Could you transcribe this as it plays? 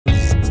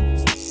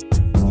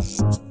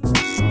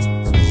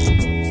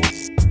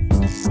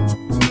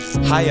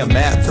Hi, I'm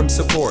Matt from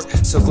support.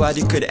 So glad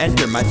you could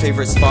enter my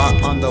favorite spot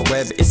on the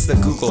web. It's the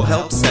Google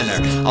Help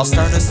Center. I'll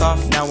start us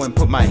off now and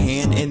put my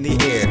hand in the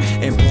air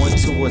and point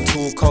to a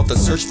tool called the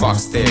search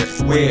box there,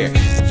 where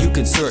you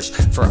can search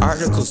for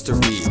articles to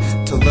read,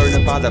 to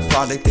learn about a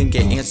product and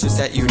get answers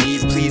that you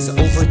need. Please,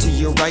 over to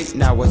your right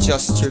now,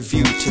 adjust your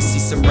view to see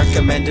some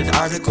recommended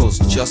articles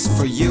just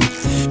for you,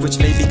 which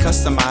may be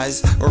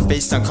customized or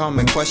based on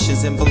common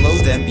questions, and below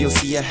them you'll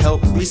see a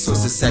help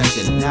resources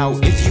section. Now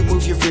if you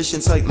move your vision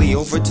slightly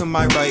over to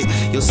my right,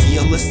 you'll see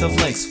a list of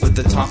links with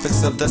the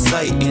topics of the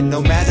site, and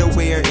no matter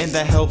where in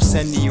the Help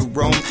Center you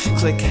roam,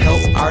 click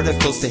Help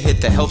Articles to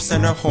hit the Help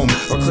Center home,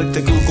 or click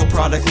the Google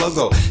product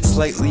logo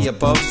slightly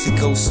above to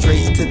go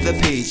straight to the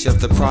page of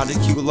the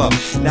product you love.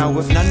 Now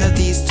if none of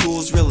these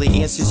tools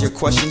really answers your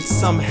question,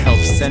 some help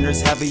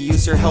centers have a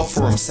user help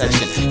forum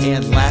section.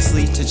 And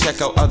lastly, to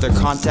check out other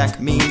contact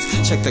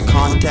means, check the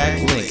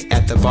contact link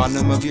at the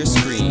bottom of your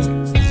screen.